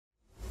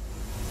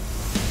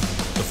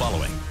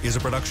following is a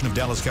production of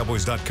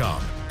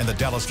DallasCowboys.com and the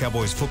Dallas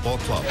Cowboys Football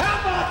Club.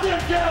 How about them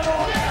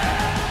Cowboys?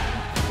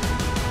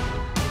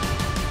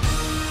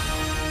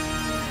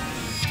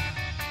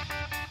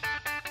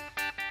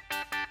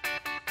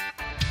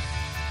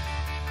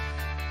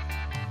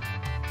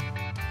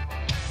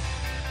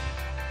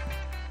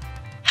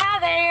 Hi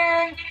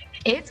there,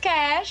 it's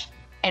Cash,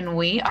 and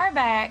we are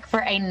back for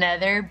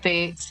another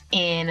Boots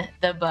in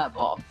the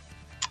Bubble.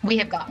 We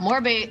have got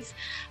more boots,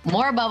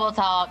 more bubble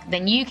talk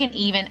than you can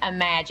even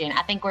imagine.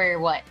 I think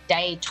we're,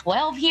 day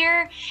 12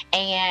 here?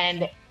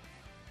 And,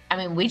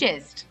 we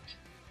just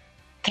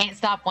can't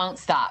stop, won't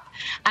stop.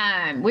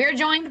 We're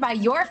joined by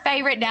your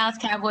favorite Dallas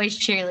Cowboys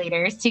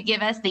cheerleaders to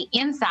give us the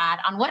insight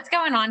on what's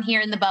going on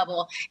here in the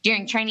bubble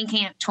during training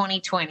camp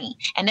 2020.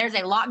 And there's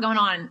a lot going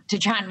on to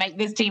try and make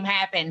this team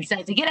happen.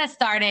 So to get us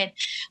started,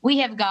 we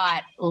have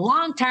got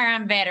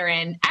long-term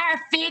veteran,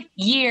 our 5th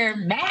year,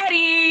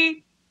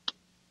 Maddie.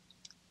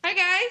 Hi,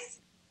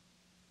 guys.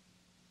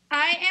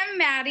 I am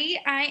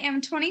Maddie. I am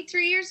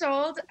 23 years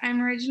old.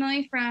 I'm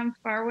originally from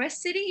Far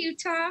West City,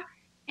 Utah.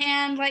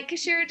 And like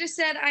KaShara just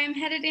said, I am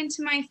headed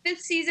into my 5th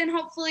season,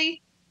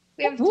 hopefully.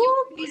 We have 2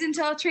 seasons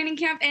until training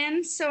camp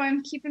ends, so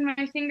I'm keeping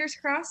my fingers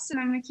crossed, and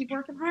I'm going to keep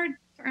working hard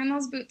to earn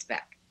those boots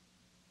back.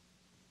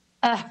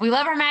 We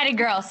love our Maddie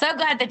girl. So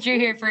glad that you're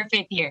here for a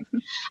 5th year.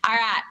 All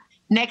right.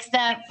 Next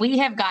up, we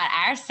have got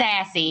our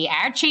sassy,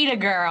 our cheetah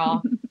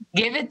girl.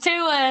 Give it to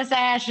us,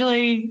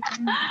 Ashlee.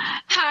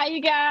 Hi,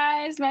 you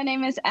guys. My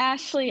name is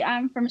Ashlee.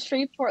 I'm from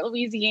Shreveport,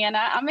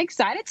 Louisiana. I'm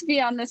excited to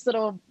be on this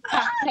little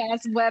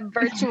podcast web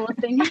virtual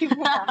thing.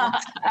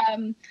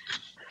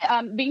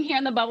 Being here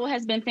in the bubble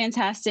has been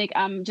fantastic.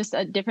 Just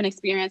a different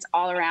experience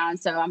all around,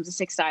 so I'm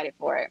just excited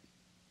for it.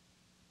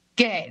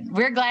 Good.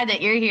 We're glad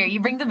that you're here.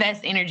 You bring the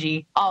best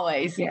energy,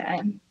 always.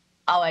 Yeah.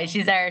 Always.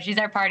 She's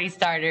our party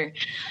starter.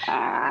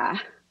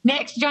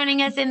 Next,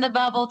 joining us in the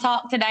bubble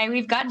talk today,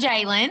 we've got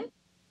Jalyn.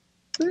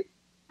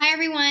 Hi,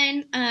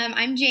 everyone.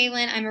 I'm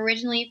Jalyn. I'm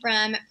originally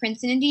from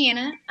Princeton,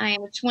 Indiana. I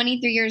am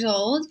 23 years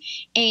old.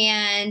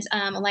 And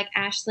like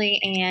Ashlee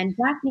and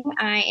Daphne,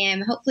 I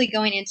am hopefully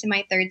going into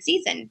my 3rd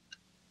season.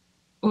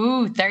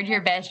 Ooh, 3rd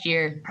year, best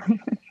year.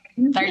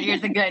 3rd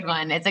year's a good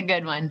one. It's a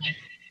good one.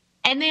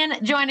 And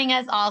then joining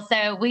us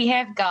also, we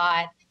have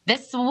got the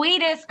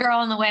sweetest girl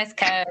on the West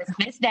Coast,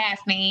 Miss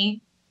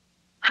Daphne.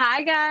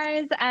 Hi,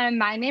 guys.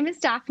 My name is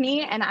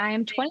Daphne, and I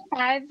am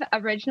 25,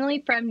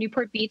 originally from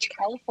Newport Beach,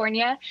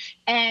 California.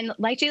 And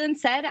like Jalyn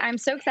said, I'm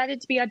so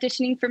excited to be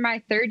auditioning for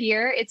my 3rd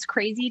year. It's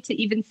crazy to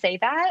even say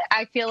that.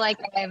 I feel like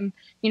I'm,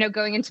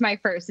 going into my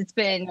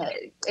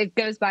 1st. It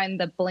goes by in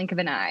the blink of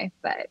an eye,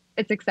 but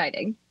it's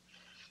exciting.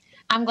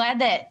 I'm glad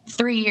that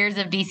 3 years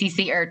of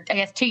DCC, or I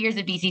guess 2 years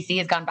of DCC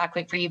has gone by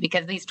quick for you,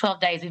 because these 12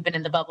 days we've been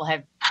in the bubble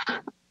have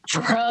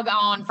drug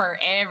on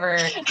forever.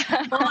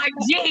 We're like,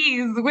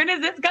 geez, when is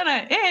this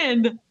gonna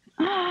end?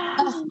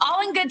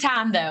 All in good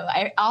time, though.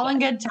 All in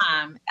good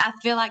time. I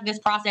feel like this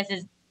process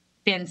has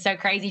been so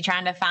crazy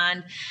trying to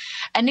find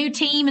a new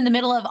team in the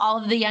middle of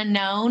all of the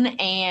unknown.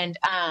 And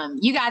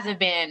you guys have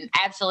been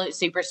absolute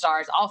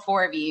superstars, all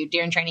 4 of you,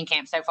 during training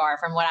camp so far,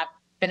 from what I've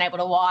been able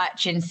to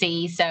watch and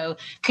see. So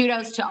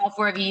kudos to all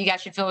 4 of you. You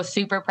guys should feel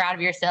super proud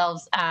of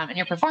yourselves and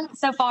your performance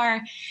so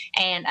far.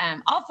 And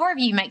all 4 of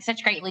you make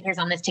such great leaders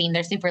on this team.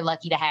 They're super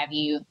lucky to have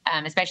you,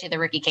 especially the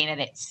rookie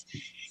candidates.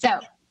 So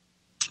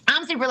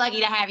I'm super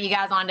lucky to have you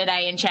guys on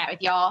today and chat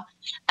with y'all.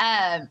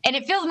 And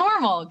it feels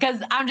normal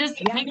because I'm just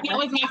hanging out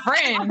with my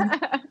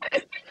friends.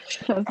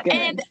 That's good.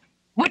 And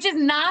which is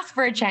nice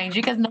for a change,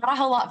 because not a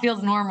whole lot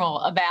feels normal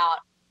about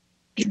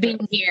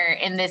being here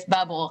in this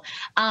bubble.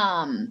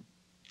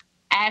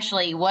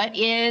 Ashlee, what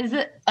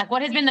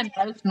has been the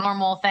most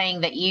normal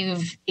thing that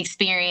you've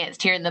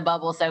experienced here in the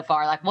bubble so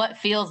far? Like, what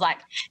feels like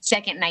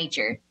second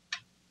nature?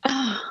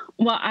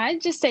 Well, I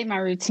just say my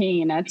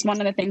routine. That's one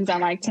of the things I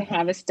like to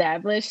have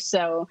established.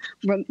 So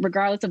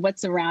regardless of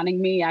what's surrounding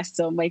me, I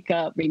still wake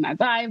up, read my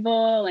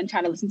Bible, and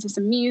try to listen to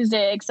some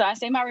music. So I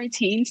say my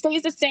routine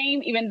stays the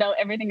same, even though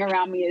everything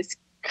around me is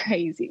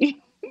crazy.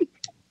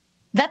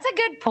 That's a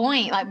good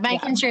point. Like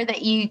making sure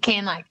that you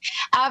can I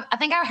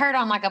think I heard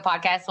on a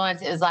podcast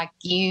once, it was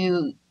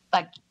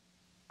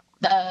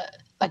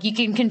you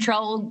can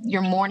control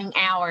your morning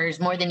hours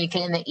more than you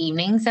can in the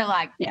evening. So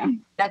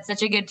that's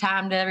such a good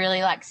time to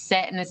really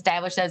set and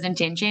establish those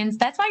intentions.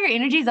 That's why your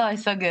energy is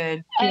always so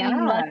good.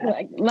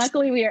 And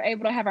luckily we are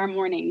able to have our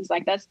mornings.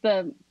 That's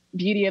the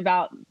beauty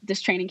about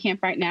this training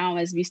camp right now,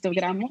 is we still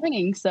get our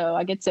mornings. So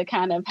I get to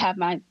kind of have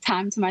my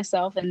time to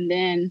myself, and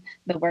then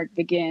the work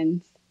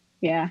begins.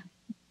 Yeah.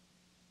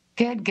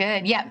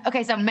 Good. Yeah.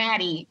 Okay. So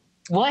Maddie,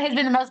 what has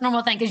been the most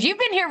normal thing? Because you've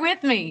been here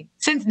with me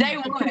since day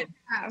one.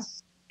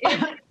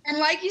 And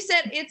like you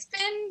said, it's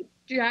been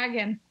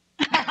dragging.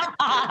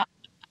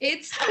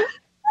 It's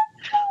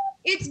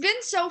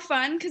been so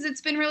fun, because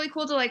it's been really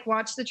cool to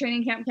watch the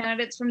training camp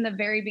candidates from the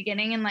very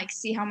beginning and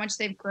see how much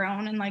they've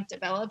grown and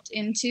developed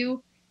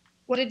into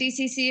what a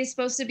DCC is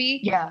supposed to be.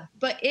 Yeah.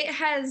 But it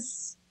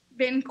has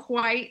been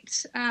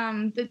quite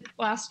the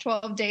last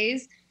 12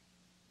 days.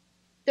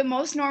 the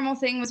most normal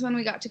thing was when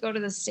we got to go to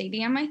the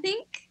stadium, I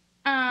think.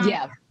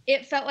 Yeah.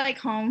 It felt like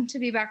home to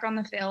be back on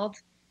the field.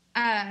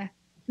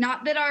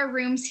 Not that our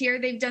rooms here,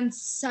 they've done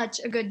such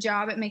a good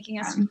job at making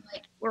us feel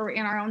like we're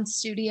in our own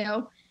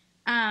studio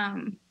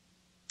to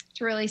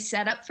really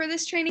set up for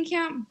this training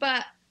camp,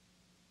 but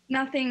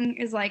nothing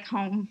is like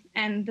home,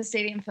 and the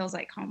stadium feels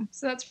like home.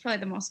 So that's probably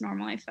the most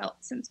normal I felt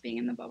since being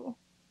in the bubble.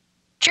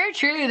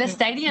 True. The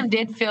stadium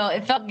it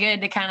felt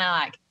good to kind of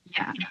like,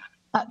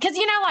 because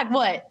like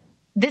what?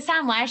 This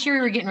time last year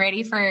we were getting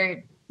ready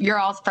for your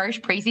all's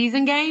first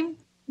preseason game.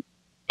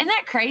 Isn't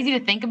that crazy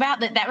to think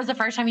about that was the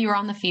first time you were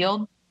on the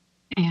field?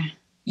 Yeah.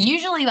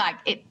 Usually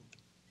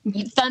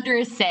thunder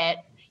is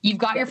set. You've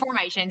got your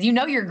formations. You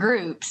know your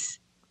groups.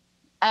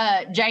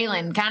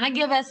 Jalyn, kind of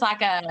give us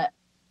like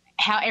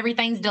how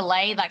everything's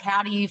delayed. Like,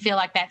 how do you feel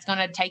like that's going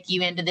to take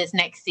you into this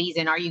next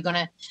season? Are you going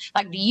to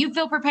do you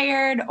feel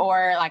prepared,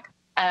 or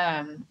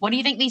what do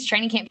you think these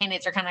training camp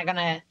candidates are kind of going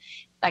to,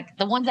 like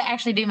the ones that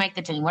actually do make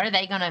the team? What are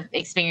they going to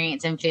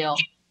experience and feel?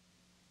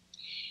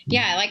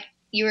 Yeah, like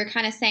you were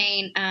kind of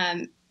saying,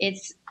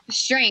 it's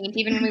strange.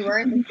 Even when we were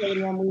in the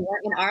stadium, we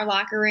weren't in our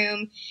locker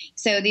room.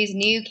 So these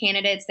new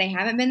candidates, they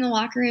haven't been in the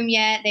locker room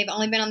yet. They've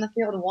only been on the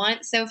field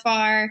once so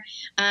far.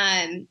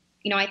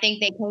 I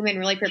think they came in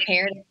really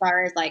prepared as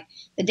far as like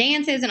the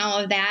dances and all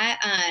of that.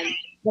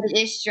 But it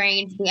is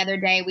strange. The other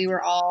day we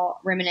were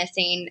all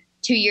reminiscing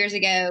 2 years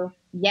ago,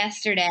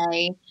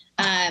 yesterday,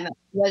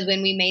 was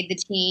when we made the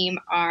team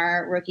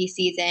our rookie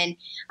season.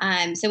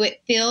 So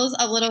it feels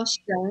a little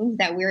strange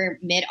that we're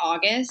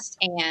mid-August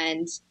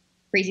and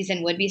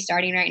preseason would be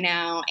starting right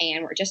now,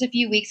 and we're just a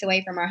few weeks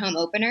away from our home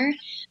opener.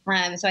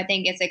 So I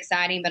think it's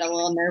exciting, but a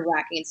little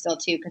nerve-wracking still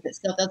too, because it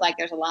still feels like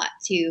there's a lot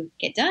to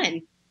get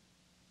done.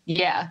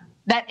 Yeah,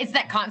 it's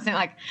that constant,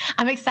 like,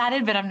 I'm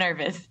excited, but I'm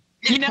nervous.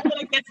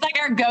 It's like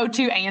our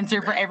go-to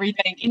answer for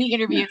everything. Any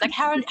interview, it's like,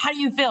 how do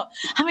you feel?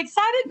 I'm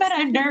excited, but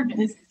I'm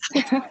nervous.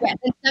 Yeah,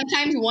 and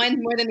sometimes one's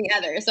more than the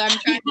other, so I'm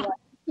trying to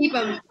keep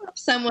them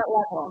somewhat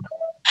level.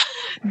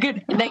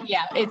 Good.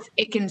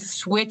 It can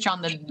switch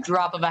on the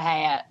drop of a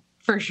hat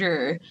for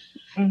sure.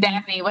 Mm-hmm.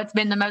 Daphne, what's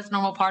been the most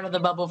normal part of the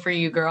bubble for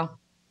you, girl?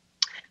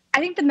 I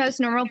think the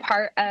most normal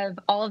part of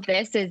all of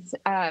this is,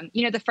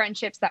 the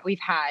friendships that we've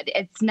had.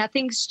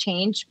 Nothing's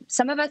changed.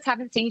 Some of us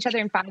haven't seen each other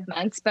in 5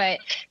 months, but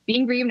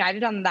being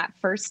reunited on that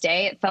first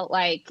day, it felt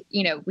like,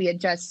 we had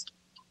just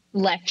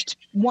left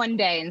one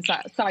day and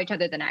saw each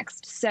other the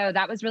next. So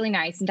that was really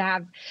nice. And to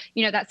have,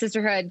 that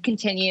sisterhood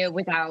continue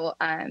without,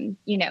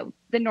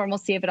 the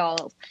normalcy of it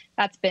all,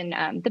 that's been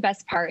the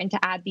best part. And to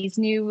add these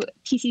new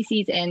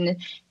TCCs in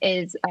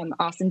is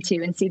awesome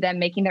too, and see them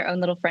making their own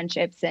little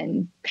friendships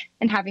and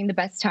having the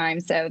best time.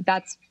 So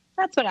that's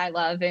what I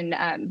love,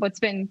 and what's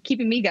been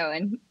keeping me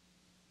going.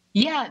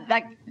 Yeah,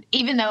 like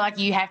even though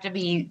you have to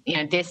be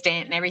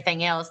distant and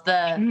everything else,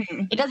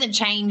 it doesn't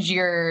change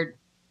your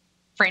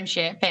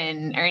friendship or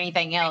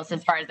anything else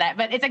as far as that.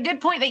 But it's a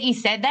good point that you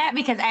said that,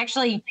 because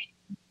actually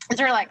it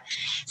sort of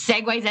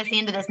segues us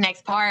into this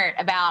next part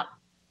about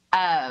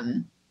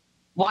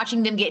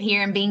watching them get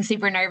here and being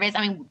super nervous.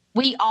 I mean,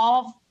 we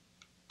all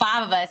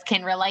 5 of us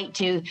can relate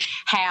to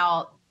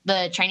how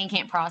the training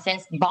camp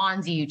process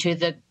bonds you to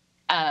the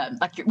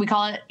we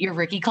call it your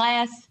rookie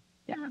class.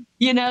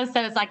 Yeah.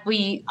 So it's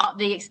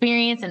the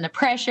experience and the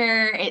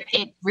pressure,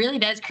 it really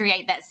does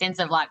create that sense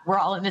of we're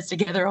all in this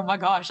together. Oh my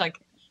gosh,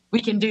 we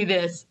can do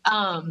this.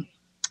 So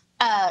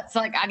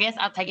I guess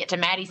I'll take it to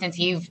Maddie, since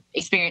you've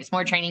experienced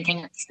more training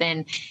camps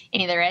than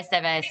any of the rest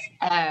of us.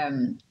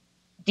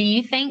 Do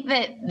you think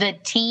that the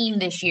team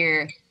this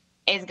year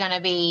is going to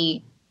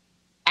be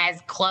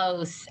as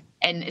close,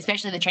 and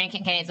especially the training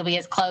camp candidates will be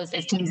as close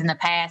as teams in the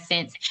past,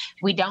 since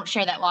we don't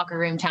share that locker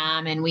room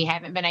time and we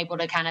haven't been able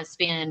to kind of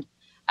spend,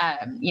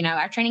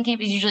 our training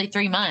camp is usually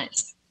 3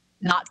 months,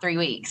 not 3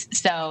 weeks.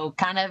 So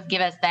kind of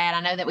give us that.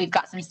 I know that we've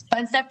got some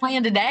fun stuff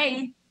planned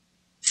today.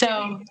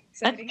 So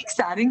that's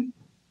exciting.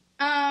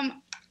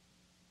 I'm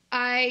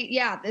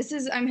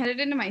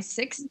headed into my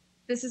 6th.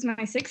 This is my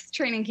 6th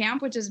training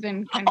camp, which has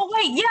been my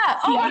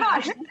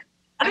gosh.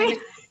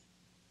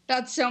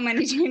 That's so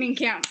many training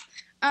camps.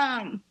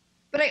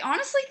 But I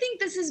honestly think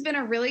this has been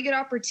a really good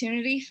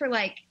opportunity for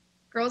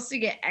girls to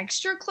get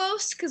extra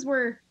close, because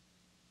we're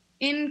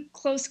in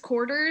close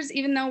quarters,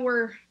 even though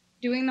we're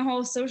doing the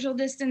whole social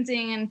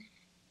distancing,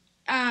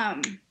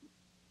 and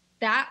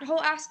that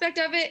whole aspect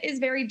of it is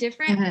very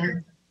different. Mm-hmm.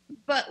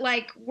 But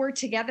we're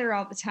together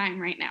all the time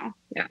right now.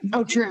 Yeah.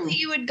 Oh, true.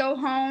 You would go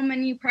home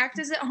and you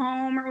practice at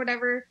home or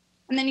whatever,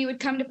 and then you would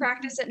come to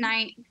practice at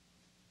night.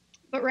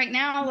 But right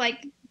now,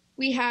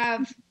 we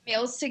have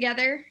meals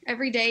together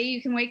every day.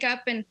 You can wake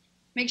up and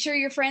make sure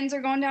your friends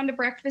are going down to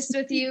breakfast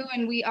with you,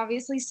 and we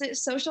obviously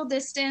social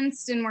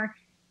distanced, and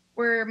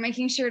we're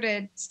making sure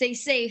to stay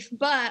safe.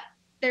 But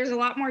there's a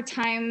lot more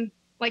time,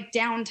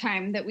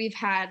 downtime, that we've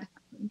had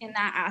in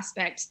that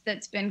aspect.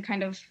 That's been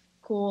kind of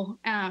cool.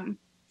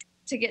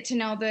 To get to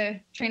know the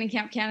training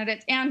camp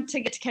candidates and to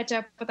get to catch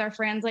up with our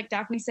friends. Like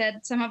Daphne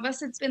said, some of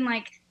us, it's been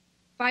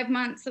 5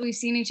 months that we've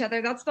seen each other.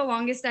 That's the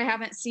longest I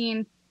haven't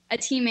seen a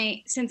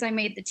teammate since I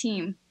made the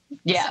team.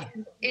 Yeah.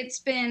 So it's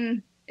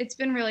been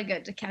really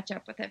good to catch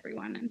up with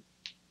everyone. And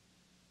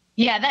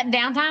Yeah, that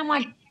downtime,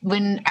 like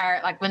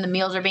when the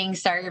meals are being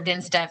served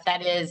and stuff,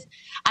 that is,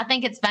 I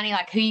think it's funny,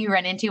 like who you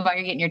run into while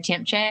you're getting your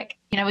temp check.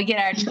 You know, we get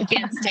our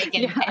temps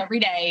taken every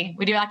day.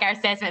 We do like our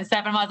assessment and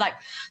stuff. And I was like,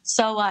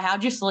 so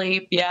how'd you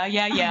sleep?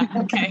 Yeah.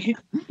 Okay.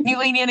 You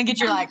lean in and get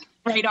your like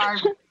radar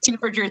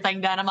temperature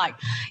thing done. I'm like,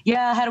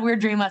 yeah, I had a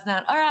weird dream last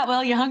night. All right,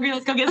 well, you hungry?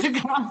 Let's go get some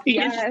coffee.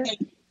 Yeah.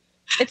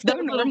 It's so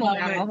normal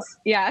now.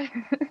 Yeah.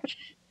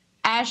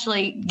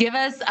 Ashlee, give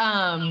us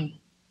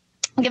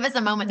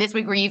a moment this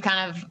week where you've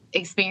kind of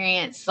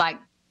experienced like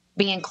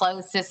being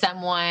close to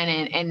someone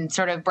and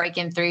sort of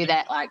breaking through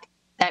that like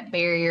that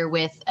barrier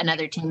with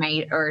another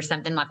teammate or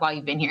something like while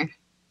you've been here.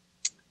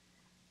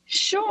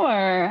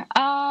 Sure.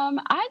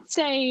 I'd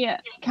say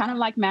kind of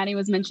like Maddie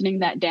was mentioning,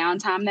 that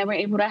downtime that we're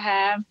able to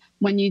have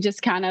when you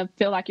just kind of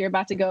feel like you're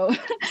about to go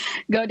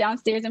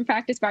downstairs and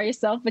practice by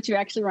yourself, but you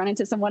actually run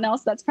into someone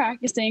else that's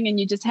practicing, and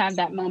you just have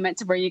that moment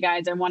to where you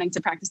guys are wanting to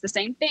practice the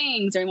same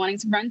things or wanting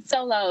to run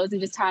solos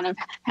and just kind of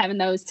having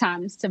those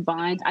times to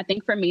bond. I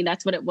think for me,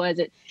 that's what it was.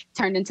 It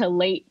turned into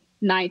late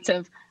nights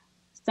of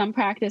some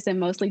practice and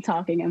mostly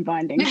talking and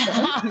bonding. So.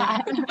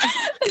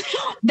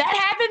 That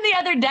happened the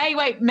other day.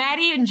 Wait,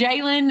 Maddie and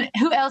Jalyn,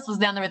 who else was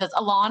down there with us?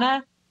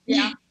 Alana?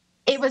 Yeah.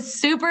 It was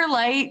super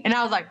late, and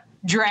I was like,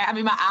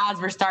 my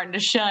eyes were starting to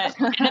shut.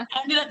 And I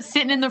ended up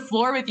sitting in the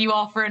floor with you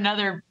all for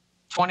another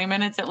 20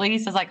 minutes at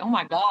least. I was like, oh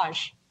my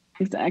gosh.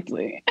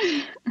 Exactly.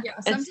 Yeah,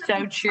 it's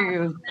so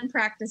true. And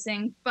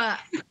practicing, but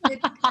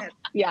it's good.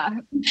 Yeah.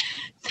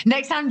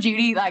 Next time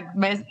Judy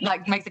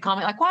makes a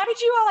comment like, "Why did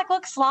you all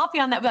look sloppy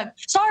on that?" Be like,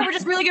 "Sorry, we're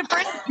just really good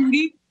friends,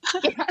 Judy."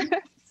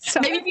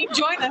 So, maybe if you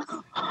join us,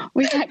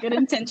 we got good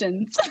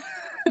intentions.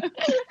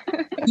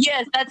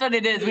 Yes, that's what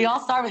it is. We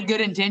all start with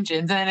good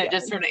intentions, and then it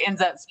just sort of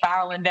ends up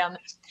spiraling down.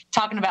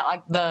 Talking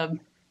about the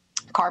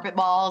carpet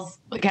balls,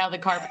 like how the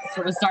carpet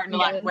sort of starting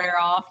to wear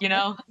off, you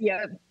know?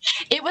 Yeah.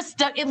 It was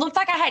stuck. It looked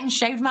like I hadn't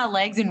shaved my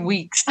legs in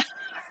weeks.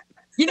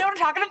 You know what I'm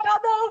talking about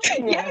though?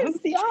 Yes.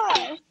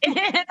 Yeah.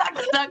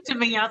 It stuck to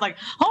me. I was like,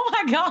 oh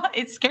my God,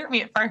 it scared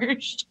me at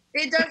first.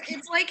 It does.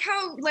 It's like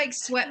how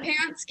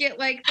sweatpants get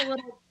the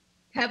little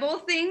pebble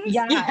things.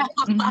 Yeah.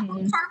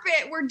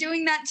 Carpet, we're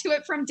doing that to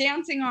it from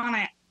dancing on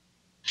it.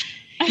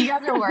 You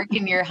guys are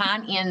working your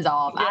hind ends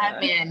off.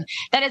 Yeah.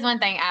 That is one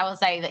thing I will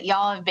say, that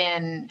y'all have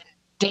been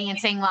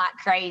dancing like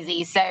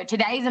crazy. So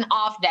today's an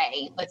off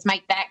day. Let's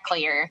make that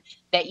clear,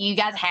 that you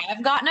guys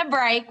have gotten a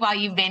break while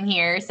you've been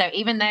here. So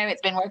even though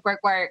it's been work,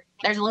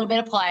 there's a little bit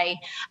of play.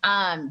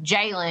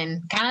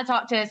 Jalyn, kind of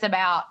talk to us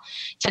about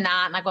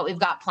tonight, like what we've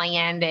got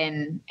planned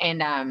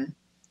and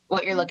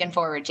what you're looking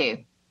forward to.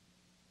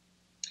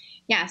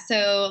 Yeah.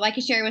 So like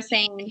KaShara was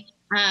saying,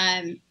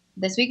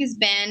 this week has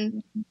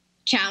been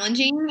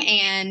challenging,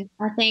 and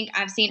I think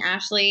I've seen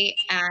Ashlee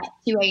at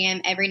 2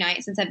 a.m. every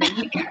night since I've been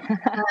here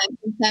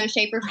in some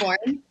shape or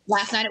form.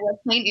 Last night it was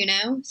playing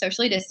Uno,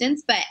 socially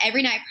distanced, but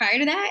every night prior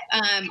to that,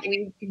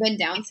 we've been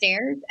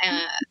downstairs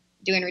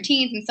doing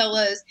routines and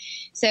solos.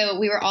 So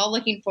we were all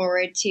looking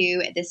forward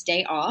to this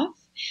day off.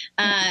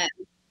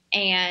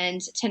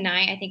 And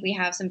tonight, I think we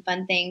have some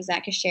fun things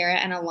that KaShara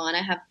and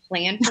Alana have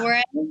planned for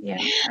us. Yeah.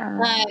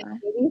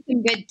 Maybe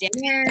some good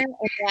dinner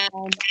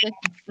and just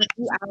a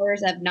few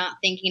hours of not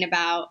thinking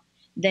about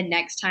the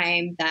next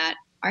time that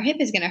our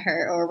hip is going to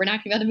hurt or we're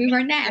not going to be able to move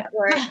our neck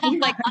or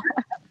things like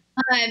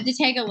that. To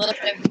take a little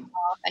bit of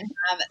off and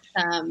have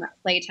some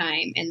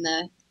playtime in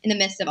the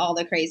midst of all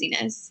the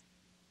craziness.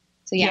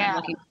 So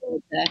yeah.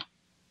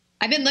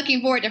 I've been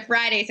looking forward to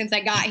Friday since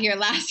I got here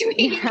last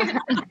week.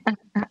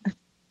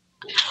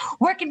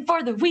 Working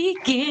for the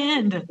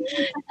weekend.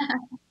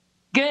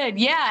 Good.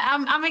 Yeah.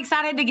 I'm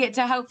excited to get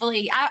to,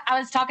 hopefully, I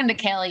was talking to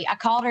Kelly. I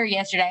called her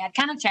yesterday. I'd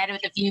kind of chatted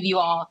with a few of you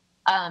all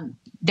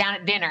down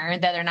at dinner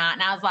the other night.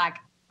 And I was like,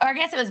 or I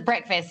guess it was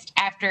breakfast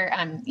after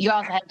you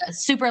also had a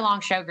super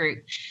long show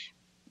group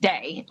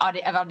day of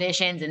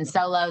auditions and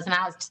solos. And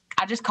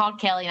I just called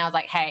Kelly and I was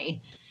like,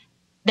 hey,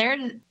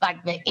 there's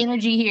the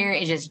energy here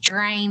is just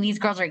drained. These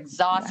girls are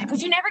exhausted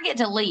because you never get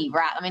to leave,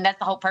 right? I mean, that's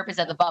the whole purpose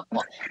of the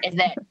bubble, is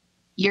that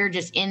you're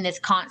just in this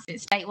constant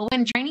state. Well,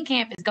 when training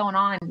camp is going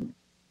on,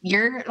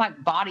 your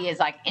body is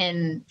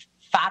in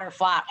fight or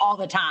flight all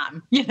the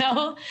time, you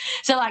know?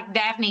 So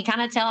Daphne,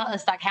 kind of tell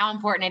us how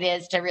important it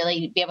is to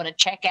really be able to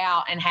check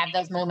out and have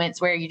those moments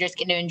where you're just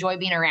getting to enjoy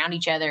being around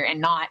each other and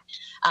not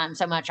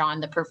so much on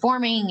the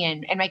performing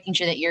and making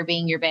sure that you're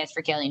being your best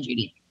for Kelly and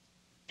Judy.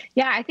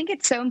 Yeah, I think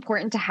it's so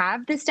important to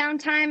have this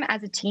downtime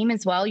as a team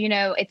as well. You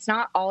know, it's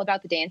not all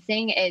about the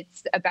dancing.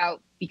 It's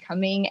about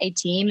becoming a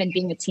team and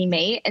being a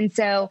teammate. And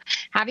so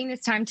having this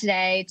time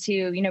today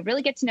to,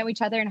 really get to know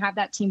each other and have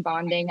that team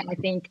bonding, I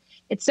think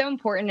it's so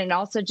important. And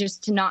also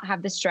just to not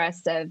have the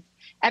stress of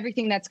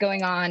everything that's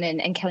going on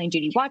and Kelly and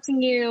Judy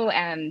watching you.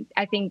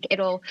 I think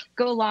it'll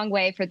go a long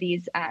way for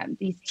these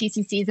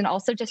TCCs and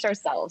also just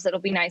ourselves. It'll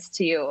be nice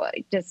to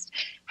just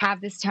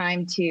have this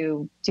time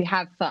to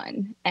have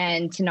fun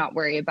and to not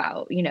worry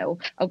about,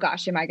 oh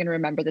gosh, am I going to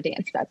remember the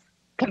dance that's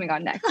coming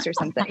on next or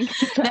something.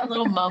 That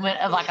little moment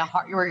of like a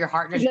heart where your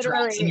heart just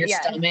drops in your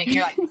stomach.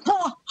 You're like,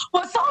 oh,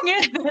 what song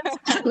is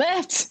this?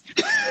 Let's.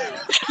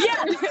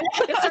 Yeah.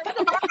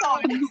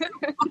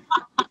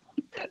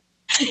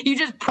 You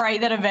just pray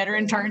that a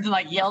veteran turns and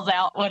like yells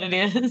out what it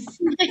is.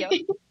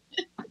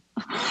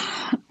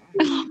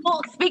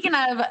 Well, speaking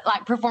of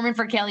like performing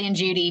for Kelly and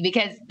Judy,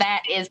 because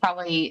that is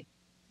probably,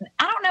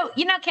 I don't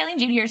know, Kelly and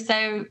Judy are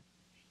so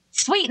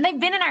sweet and they've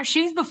been in our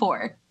shoes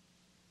before.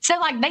 So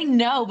like they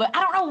know, but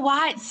I don't know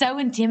why it's so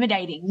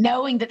intimidating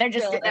knowing that they're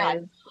just sitting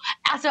there.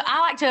 So I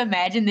like to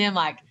imagine them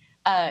like,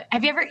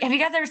 have you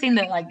guys ever seen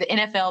the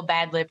NFL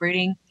bad lip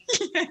reading?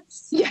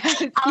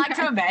 Yes. I like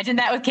to imagine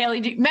that with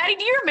Kelly. Maddie,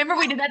 do you remember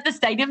we did that at the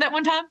stadium that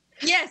one time?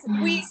 Yes,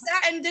 we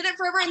sat and did it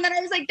forever. And then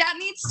I was like, that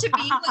needs to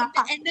be like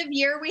the end of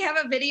year. We have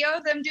a video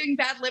of them doing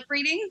bad lip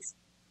readings.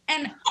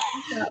 And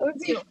that would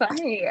be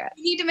funny.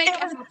 We need to make it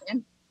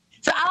happen.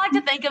 So I like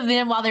to think of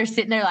them while they're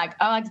sitting there, like,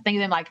 I like to think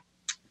of them like,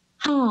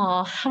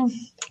 oh,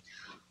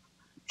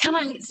 can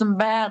I eat some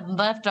bad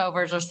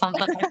leftovers or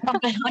something?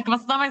 Like my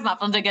stomach's not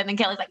feeling too good. And then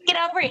Kelly's like, get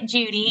over it,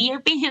 Judy. You're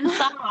being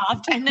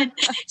soft. And then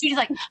Judy's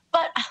like,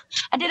 but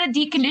I did a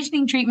deep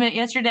conditioning treatment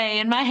yesterday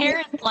and my hair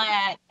is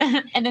flat.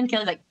 And then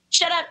Kelly's like,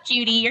 shut up,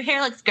 Judy. Your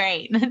hair looks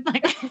great.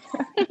 Like,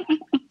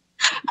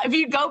 if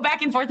you go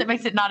back and forth, it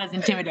makes it not as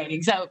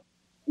intimidating. So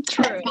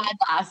true. That's my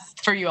advice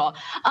for you all.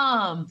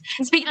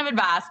 Speaking of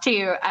advice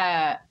too,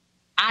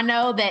 I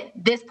know that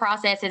this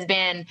process has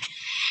been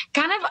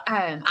kind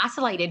of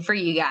isolated for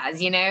you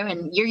guys,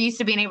 and you're used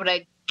to being able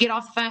to get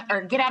off the phone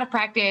or get out of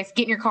practice,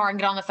 get in your car and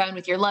get on the phone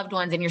with your loved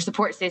ones and your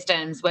support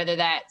systems, whether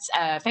that's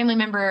a family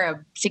member,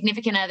 a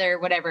significant other,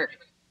 whatever,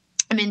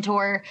 a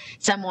mentor,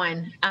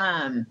 someone.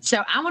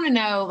 So I want to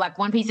know like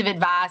one piece of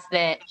advice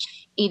that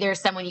either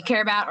someone you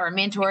care about or a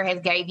mentor has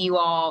gave you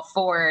all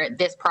for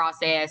this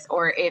process,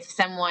 or if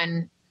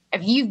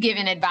you've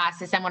given advice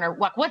to someone, or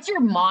what's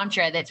your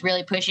mantra that's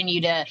really pushing you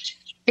to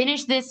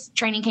finish this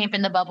training camp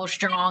in the bubble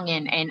strong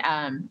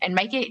and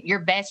make it your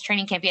best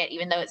training camp yet,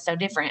 even though it's so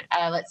different.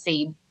 Let's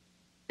see.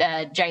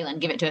 Jalyn,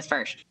 give it to us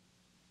first.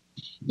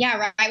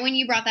 Yeah, right. When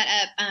you brought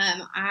that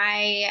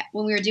up,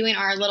 when we were doing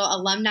our little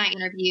alumni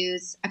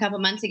interviews a couple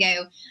months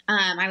ago,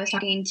 I was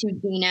talking to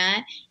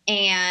Gina,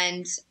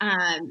 and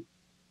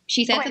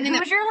she said something. Who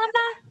was your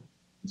alumni?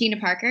 Gina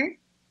Parker.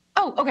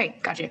 Oh, okay,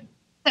 gotcha.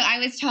 So I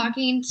was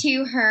talking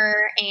to her,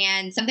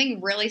 and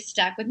something really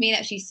stuck with me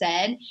that she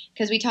said,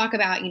 because we talk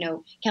about,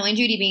 Kelly and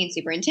Judy being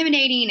super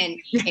intimidating and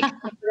it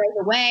goes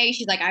away.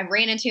 She's like, I've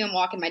ran into him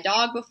walking my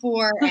dog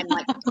before and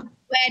like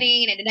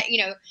sweating, and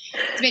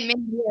it's been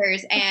many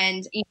years.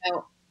 And,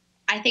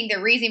 I think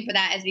the reason for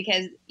that is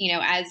because,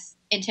 as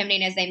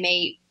intimidating as they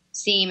may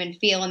seem and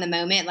feel in the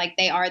moment, like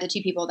they are the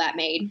two people that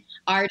made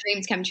our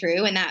dreams come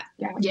true, and that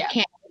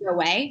can't go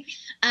away.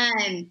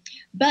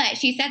 But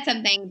she said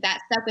something that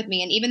stuck with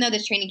me, and even though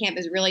this training camp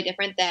is really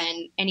different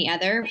than any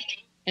other,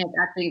 and it's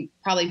actually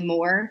probably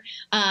more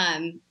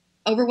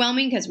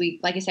overwhelming because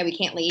like I said, we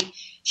can't leave.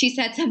 She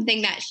said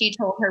something that she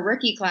told her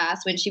rookie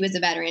class when she was a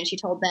veteran. She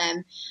told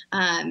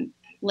them,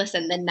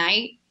 listen, the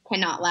night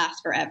cannot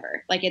last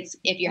forever. Like if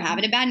you're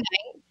having a bad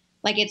night,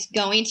 like it's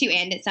going to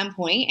end at some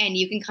point, and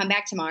you can come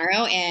back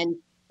tomorrow and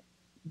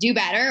do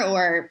better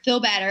or feel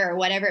better or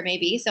whatever it may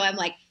be. So I'm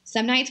like,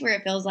 some nights where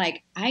it feels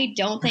like I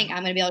don't think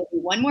I'm going to be able to do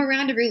one more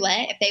round of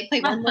roulette if they play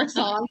one more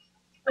song,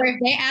 or if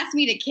they ask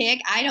me to kick,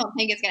 I don't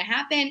think it's going to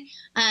happen.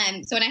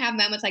 So when I have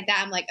moments like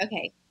that, I'm like,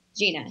 okay,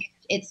 Gina,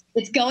 it's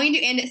going to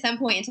end at some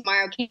point, and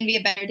tomorrow can be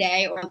a better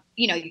day, or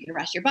you can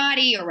rest your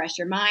body or rest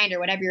your mind or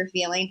whatever you're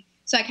feeling.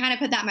 So I kind of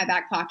put that in my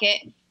back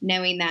pocket,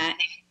 knowing that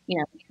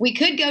we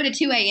could go to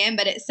 2 a.m.,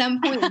 but at some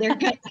point they're going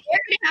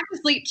to have to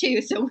sleep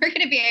too, so we're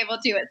going to be able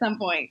to at some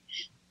point.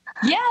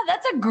 Yeah,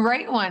 that's a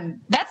great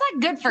one. That's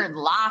like good for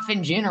life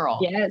in general.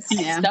 Yes.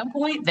 At some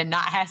point, the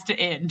night has to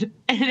end,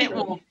 and it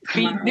will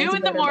be new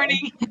in the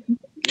morning.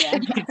 Yeah,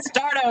 you can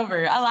start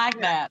over. I like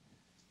that.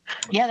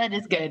 Yeah, that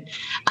is good.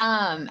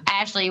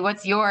 Ashlee,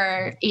 what's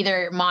your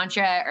either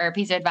mantra or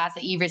piece of advice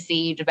that you've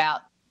received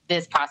about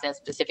this process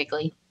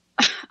specifically?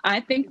 I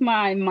think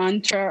my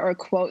mantra or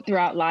quote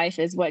throughout life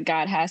is what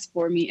God has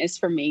for me is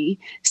for me.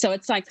 So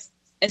it's like,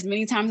 as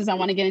many times as I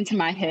want to get into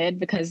my head,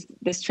 because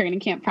this training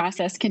camp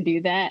process can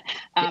do that,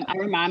 I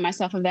remind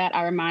myself of that.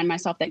 I remind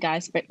myself that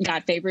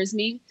God favors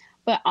me.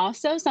 But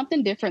also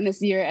something different this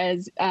year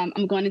as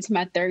I'm going into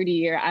my third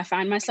year, I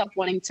find myself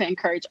wanting to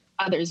encourage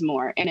others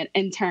more, and it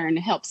in turn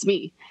helps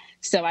me.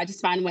 So I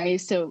just find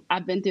ways to,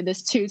 I've been through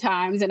this 2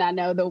 times and I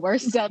know the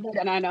worst of it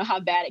and I know how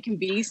bad it can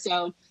be.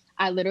 So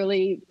I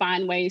literally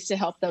find ways to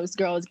help those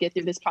girls get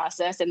through this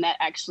process, and that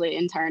actually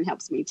in turn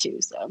helps me too.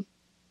 So.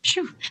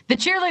 The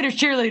cheerleader's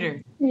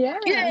cheerleader. Yeah.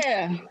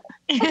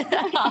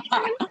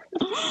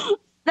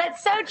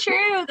 That's so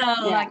true though.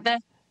 Yeah. Like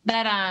that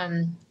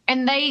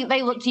and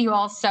they look to you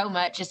all so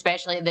much,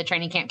 especially the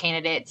training camp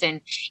candidates and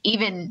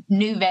even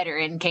new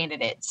veteran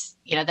candidates,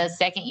 those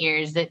second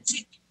years.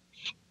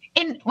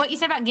 And what you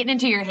said about getting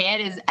into your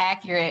head is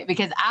accurate,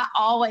 because I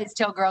always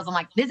tell girls, I'm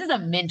like, this is a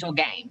mental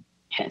game.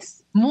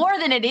 Yes. more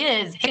than it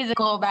is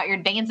physical about your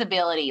dance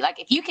ability. Like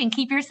if you can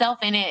keep yourself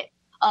in it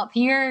up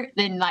here,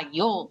 then like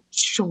you'll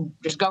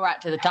just go right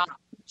to the top.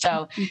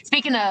 So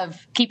speaking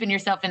of keeping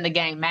yourself in the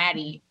game,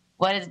 Maddie,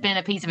 what has been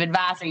a piece of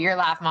advice or your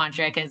life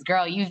mantra? Because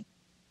girl, you've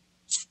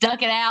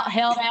stuck it out,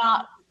 held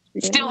out,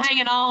 still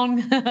hanging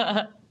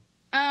on.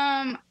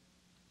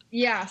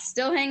 Yeah,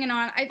 still hanging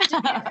on. I just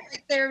feel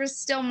like there was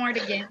still more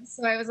to give.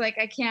 So I was like,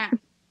 I can't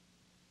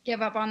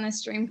give up on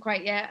this dream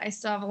quite yet. I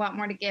still have a lot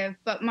more to give.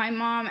 But my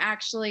mom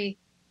actually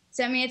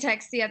sent me a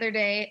text the other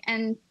day,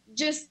 and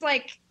just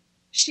like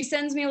she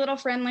sends me little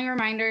friendly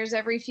reminders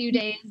every few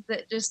days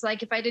that just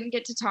like if I didn't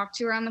get to talk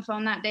to her on the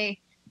phone that day.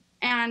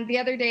 And the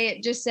other day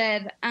it just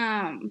said,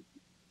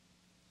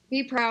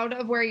 be proud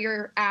of where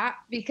you're at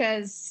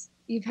because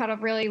you've had a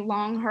really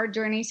long, hard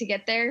journey to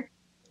get there.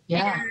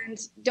 Yeah. And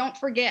don't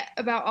forget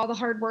about all the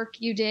hard work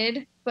you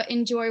did, but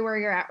enjoy where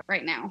you're at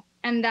right now.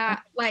 And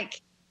that,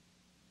 like,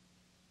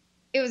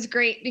 it was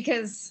great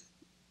because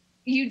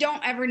you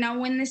don't ever know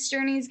when this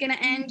journey is going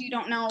to end. You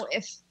don't know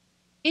if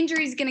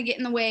injury is going to get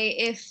in the way,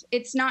 if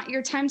it's not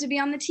your time to be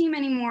on the team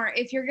anymore,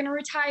 if you're going to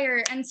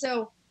retire. And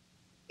so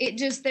it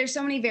just, there's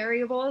so many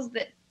variables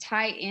that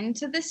tie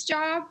into this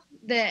job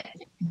that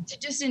to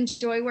just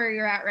enjoy where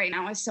you're at right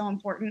now is so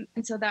important.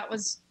 And so that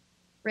was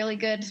really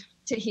good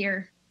to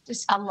hear.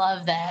 I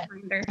love that.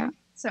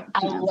 So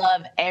I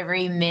love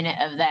every minute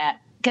of that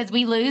because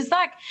we lose.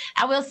 Like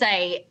I will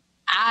say,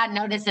 I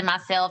noticed in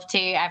myself too.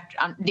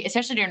 After,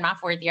 especially during my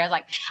 4th year, I was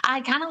like,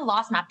 I kind of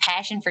lost my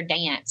passion for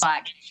dance.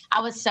 Like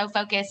I was so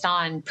focused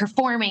on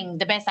performing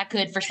the best I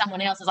could for someone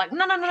else. I was like,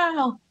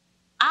 no.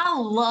 I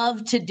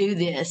love to do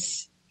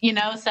this, you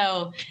know.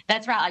 So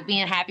that's right. Like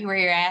being happy where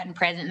you're at and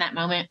present in that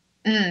moment.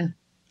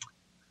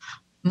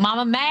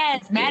 Mama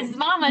Mads'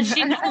 mama,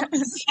 she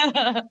knows.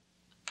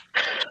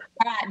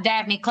 All right,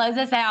 Daphne, close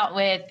us out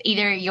with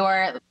either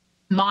your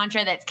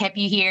mantra that's kept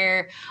you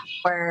here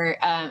or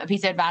a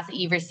piece of advice that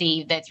you've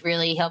received that's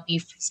really helped you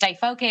stay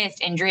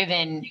focused and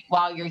driven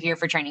while you're here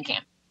for training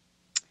camp.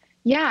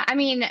 Yeah, I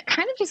mean,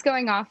 kind of just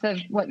going off of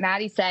what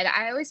Maddie said,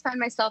 I always find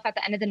myself at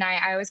the end of the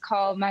night, I always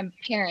call my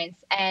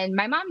parents, and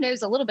my mom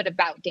knows a little bit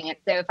about dance.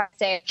 So if I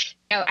say,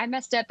 I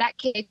messed up that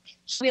kid,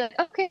 she'll be like,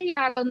 okay,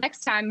 yeah, well,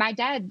 next time. My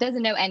dad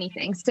doesn't know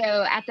anything. So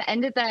at the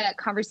end of the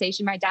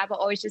conversation, my dad will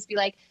always just be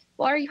like,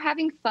 well, are you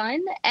having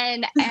fun?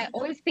 And I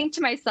always think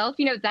to myself,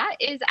 that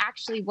is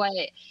actually what,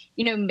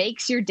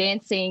 makes your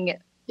dancing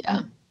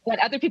what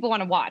other people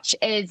want to watch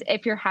is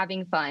if you're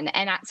having fun.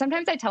 And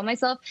sometimes I tell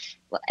myself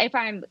if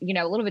I'm,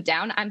 a little bit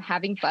down, I'm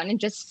having fun. And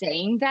just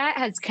saying that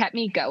has kept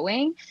me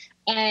going.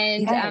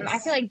 And I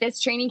feel like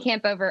this training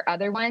camp over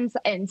other ones,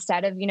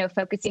 instead of,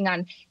 focusing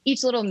on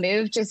each little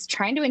move, just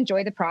trying to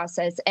enjoy the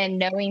process and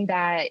knowing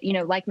that,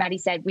 like Maddie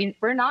said,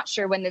 we're not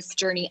sure when this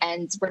journey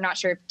ends. We're not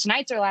sure if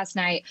tonight's our last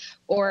night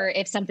or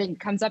if something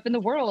comes up in the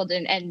world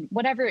and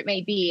whatever it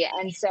may be.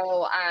 And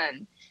so,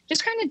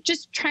 just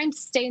trying to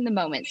stay in the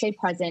moment, stay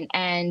present,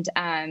 and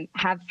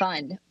have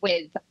fun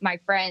with my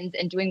friends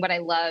and doing what I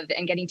love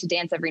and getting to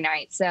dance every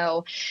night.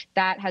 So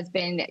that has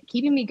been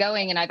keeping me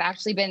going. And I've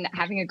actually been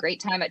having a great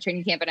time at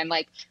training camp. And I'm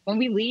like, when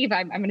we leave,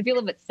 I'm going to be a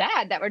little bit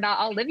sad that we're not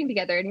all living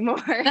together anymore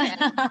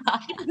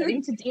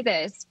getting to do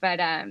this. But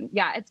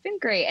it's been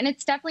great. And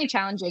it's definitely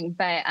challenging.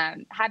 But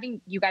having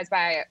you guys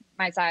by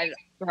my side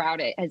throughout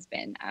it has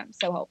been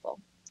so helpful.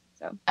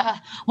 So.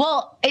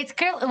 Well, it's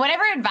clear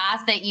whatever advice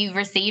that you've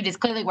received is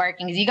clearly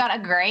working because you got a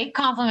great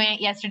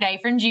compliment yesterday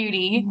from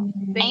Judy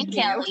and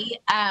Kelly.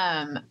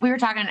 We were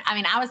talking,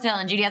 I was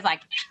telling Judy, I was like,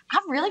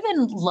 I've really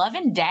been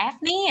loving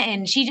Daphne,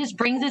 and she just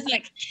brings us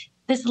like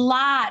this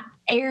light,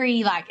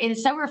 airy, like it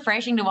is so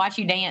refreshing to watch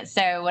you dance.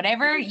 So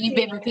whatever you've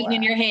been repeating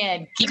in your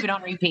head, keep it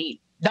on repeat.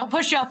 Don't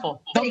push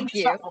shuffle. Don't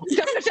push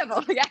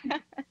shuffle. Yeah.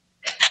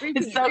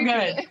 It's so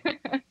good.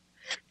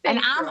 And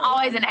I'm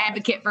always an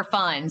advocate for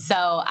fun. So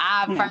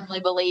I firmly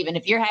believe, and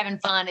if you're having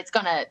fun, it's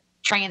going to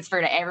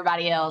transfer to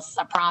everybody else.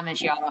 I promise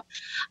y'all.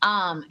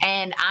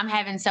 And I'm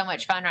having so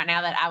much fun right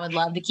now that I would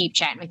love to keep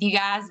chatting with you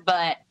guys,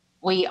 but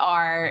we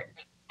are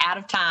out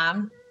of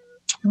time.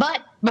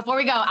 But before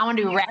we go, I want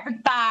to do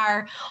rapid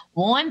fire.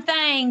 One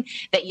thing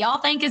that y'all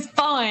think is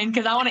fun,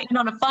 because I want to end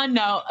on a fun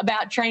note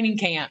about training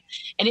camp.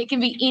 And it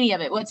can be any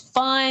of it. What's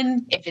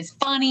fun, if it's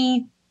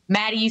funny.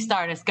 Maddie, you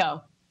start us.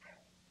 Go.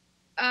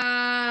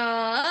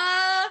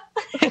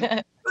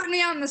 Put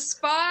me on the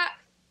spot.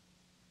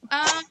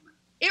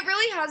 It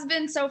really has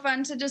been so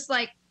fun to just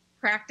like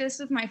practice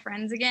with my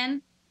friends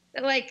again.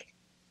 Like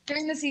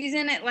during the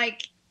season, and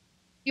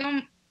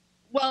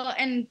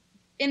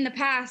in the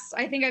past,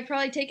 I think I've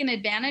probably taken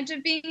advantage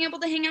of being able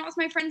to hang out with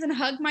my friends and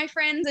hug my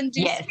friends and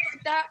do stuff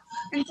like that.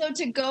 And so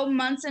to go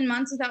months and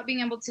months without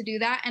being able to do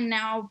that, and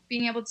now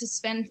being able to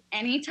spend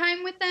any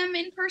time with them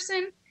in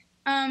person,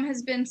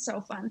 has been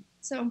so fun.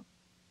 So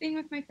being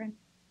with my friends.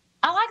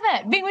 I like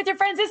that. Being with your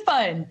friends is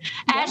fun.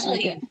 Yeah,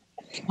 Ashlee,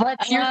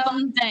 what's your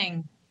fun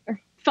thing?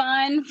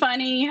 Fun,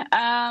 funny.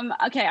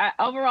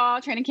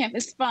 Overall, training camp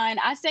is fun.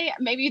 I say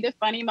maybe the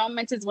funny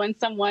moments is when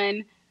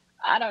someone,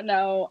 I don't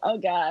know. Oh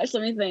gosh,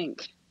 let me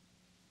think.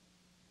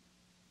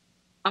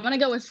 I'm going to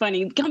go with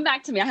funny. Come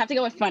back to me. I have to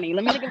go with funny.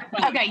 Let me go with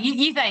funny. Okay,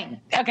 you think.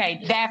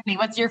 Okay, Daphne,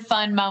 what's your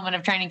fun moment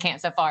of training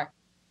camp so far?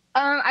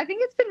 I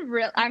think it's been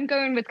real. I'm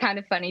going with kind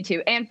of funny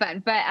too and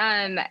fun, but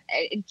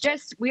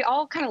just we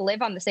all kind of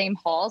live on the same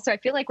hall, so I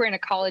feel like we're in a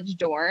college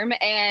dorm.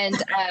 And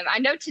I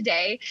know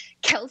today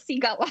Kelsey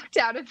got locked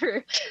out of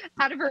her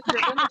room,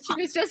 and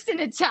she was just in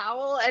a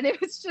towel, and it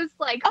was just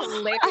like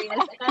hilarious.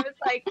 And I was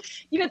like,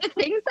 the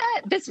things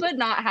that this would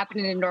not happen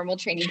in a normal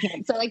training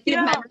camp. So like the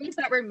memories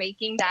that we're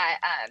making that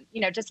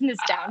just in this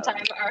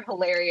downtime are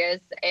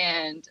hilarious,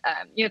 and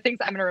things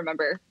I'm gonna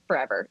remember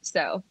forever.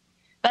 So.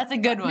 That's a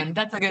good one.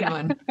 That's a good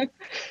one.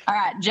 All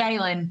right,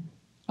 Jalyn,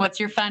 what's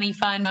your fun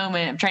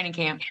moment of training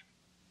camp?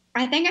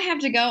 I think I have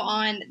to go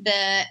on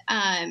the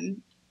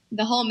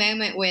whole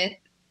moment with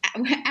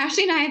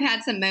Ashlee and I have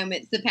had some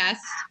moments the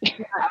past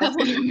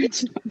couple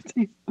months.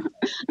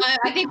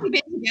 I think we've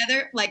been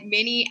together like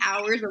many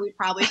hours where we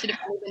probably should have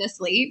been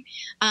asleep.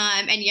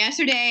 And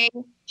yesterday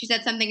she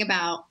said something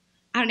about,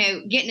 I don't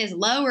know, getting as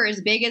low or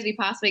as big as we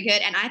possibly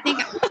could. And I think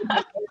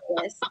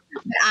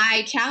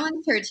I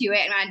challenged her to it,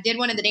 and I did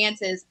one of the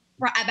dances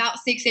about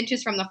 6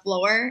 inches from the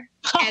floor.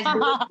 And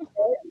I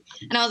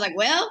was like,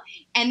 well,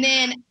 and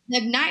then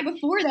the night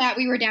before that,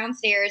 we were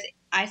downstairs.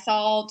 I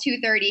saw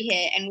 2:30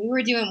 hit, and we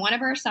were doing one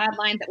of our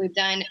sidelines that we've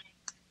done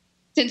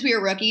since we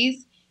were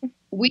rookies.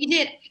 We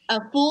did a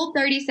full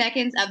 30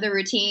 seconds of the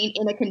routine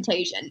in a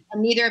contagion,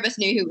 and neither of us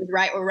knew who was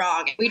right or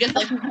wrong. We just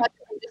looked at each other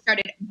and just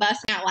started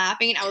busting out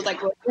laughing. I was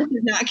like, well, this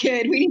is not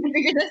good. We need to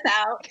figure this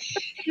out.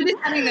 So just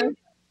having those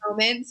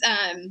moments,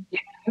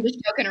 just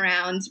joking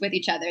around with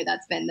each other,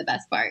 that's been the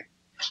best part.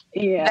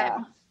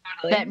 Yeah.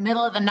 That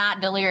middle of the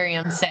night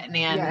delirium setting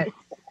in. Yes.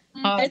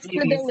 Oh, it's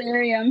the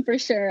delirium for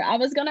sure. I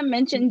was gonna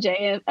mention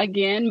Jay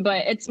again,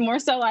 but it's more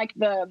so like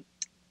the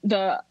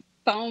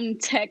phone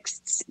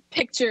texts,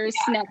 pictures,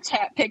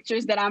 Snapchat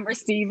pictures that I'm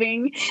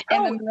receiving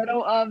in the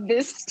middle of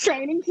this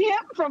training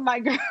camp from my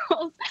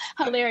girls.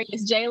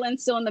 Hilarious.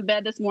 Jalyn's still in the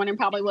bed this morning,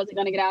 probably wasn't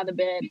gonna get out of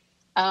the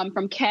bed.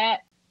 From Kat,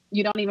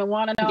 you don't even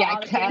want to know. Yeah,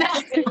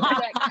 Kat.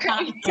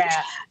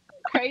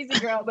 Crazy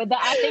girl, but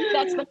I think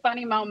that's the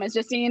funny moments,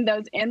 just seeing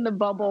those in the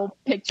bubble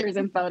pictures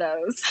and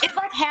photos. It's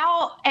like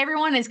how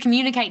everyone is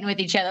communicating with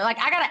each other. Like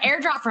I got an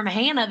airdrop from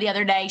Hannah the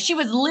other day. She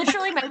was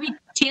literally maybe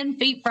 10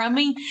 feet from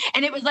me,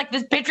 and it was like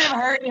this picture of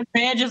her in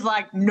bed, just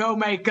like no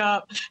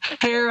makeup,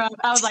 hair up.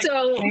 I was like,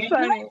 so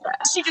funny.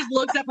 She just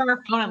looks up from her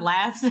phone and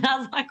laughs, and I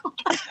was like,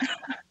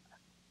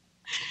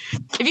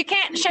 if you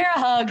can't share a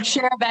hug,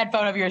 share a bad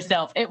photo of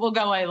yourself. It will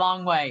go a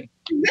long way.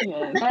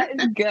 Yeah, that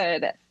is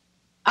good.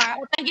 All right.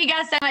 Well, thank you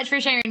guys so much for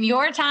sharing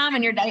your time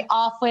and your day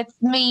off with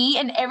me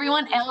and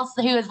everyone else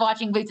who is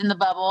watching Boots in the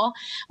Bubble.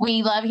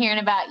 We love hearing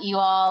about you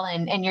all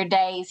and your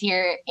days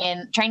here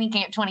in Training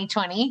Camp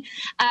 2020.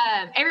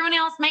 Everyone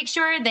else, make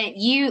sure that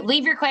you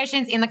leave your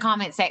questions in the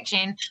comment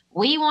section.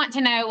 We want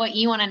to know what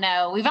you want to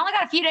know. We've only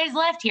got a few days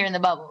left here in the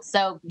bubble,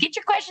 so get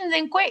your questions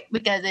in quick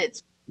because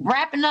it's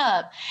wrapping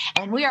up,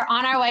 and we are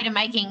on our way to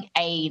making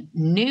a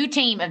new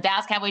team of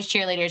Dallas Cowboys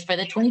cheerleaders for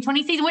the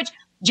 2020 season, which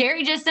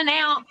Jerry just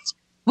announced.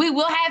 We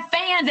will have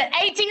fans at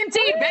AT&T,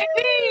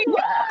 baby.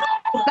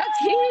 That's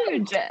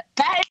huge.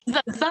 That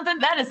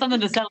is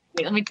something to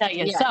celebrate. Let me tell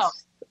you. Yes. So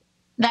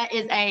that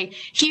is a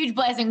huge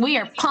blessing. We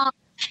are pumped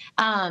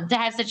to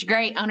have such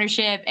great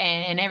ownership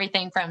and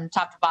everything from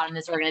top to bottom in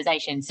this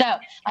organization. So,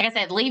 like I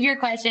said, leave your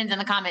questions in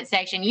the comment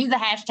section. Use the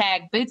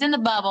hashtag Boots in the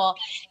Bubble,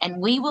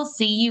 and we will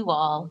see you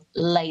all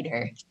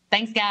later.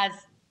 Thanks, guys.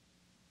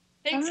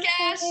 Thanks,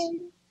 guys.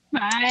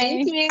 Bye.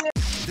 Thank you.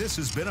 This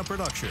has been a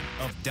production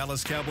of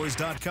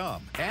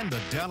DallasCowboys.com and the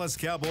Dallas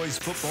Cowboys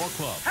Football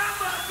Club.